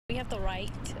We have the right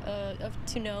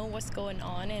to know what's going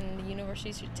on, and the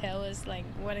university should tell us like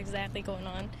what exactly going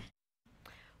on.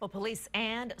 Well, police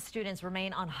and students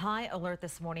remain on high alert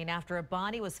this morning after a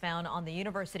body was found on the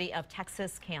University of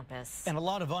Texas campus. And a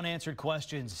lot of unanswered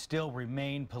questions still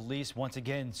remain. Police once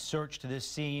again searched this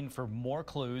scene for more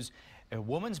clues. A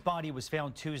woman's body was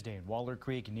found Tuesday in Waller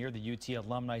Creek near the UT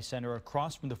Alumni Center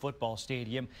across from the football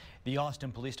stadium. The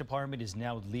Austin Police Department is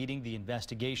now leading the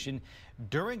investigation.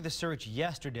 During the search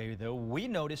yesterday, though, we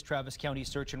noticed Travis County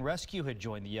Search and Rescue had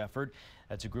joined the effort.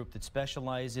 That's a group that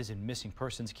specializes in missing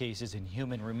persons cases and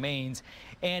human remains.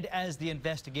 And as the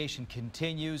investigation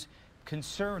continues,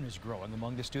 concern is growing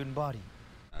among the student body.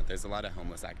 There's a lot of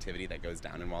homeless activity that goes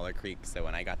down in Waller Creek, so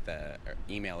when I got the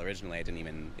email originally, it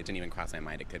didn't even cross my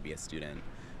mind it could be a student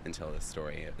until the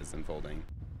story is unfolding.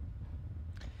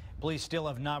 Police still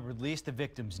have not released the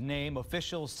victim's name.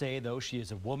 Officials say, though, she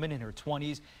is a woman in her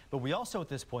 20s, but we also at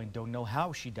this point don't know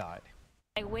how she died.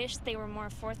 I wish they were more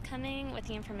forthcoming with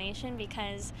the information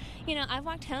because, you know, I've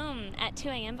walked home at 2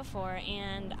 a.m. before,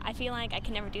 and I feel like I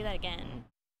can never do that again.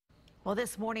 Well,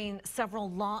 this morning, several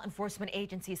law enforcement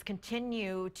agencies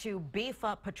continue to beef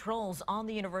up patrols on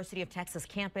the University of Texas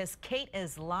campus. Kate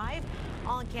is live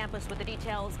on campus with the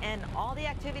details and all the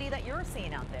activity that you're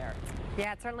seeing out there.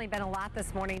 Yeah, it's certainly been a lot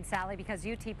this morning, Sally, because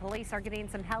UT police are getting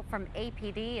some help from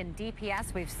APD and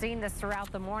DPS. We've seen this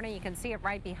throughout the morning. You can see it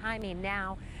right behind me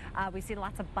now. We've seen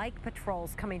lots of bike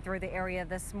patrols coming through the area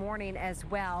this morning as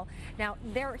well. Now,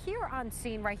 they're here on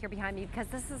scene right here behind me because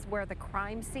this is where the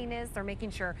crime scene is. They're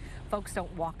making sure folks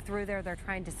don't walk through there. They're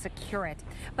trying to secure it.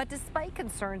 But despite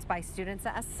concerns by students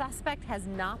that a suspect has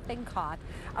not been caught,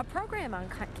 a program on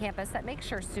campus that makes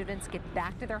sure students get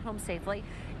back to their home safely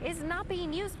is not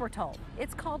being used, we're told.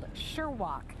 It's called Sure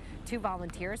Walk. 2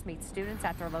 volunteers meet students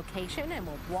at their location and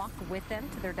will walk with them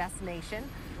to their destination.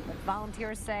 But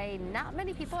volunteers say not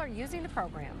many people are using the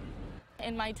program.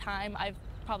 In my time, I've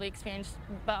probably experienced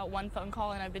about 1 phone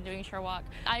call, and I've been doing Sure Walk.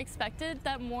 I expected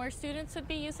that more students would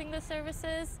be using the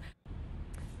services.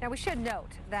 Now, we should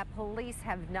note that police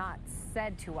have not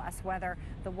said to us whether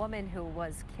the woman who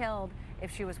was killed,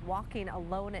 if she was walking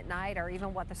alone at night, or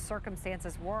even what the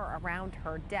circumstances were around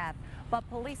her death. But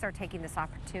police are taking this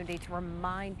opportunity to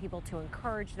remind people, to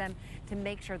encourage them to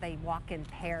make sure they walk in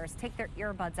pairs. Take their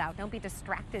earbuds out. Don't be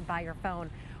distracted by your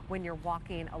phone when you're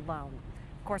walking alone.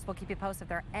 Of course, we'll keep you posted if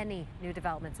there are any new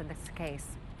developments in this case.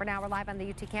 For now, we're live on the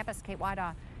UT campus. Kate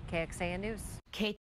Whiteaw, KXAN News. Kate.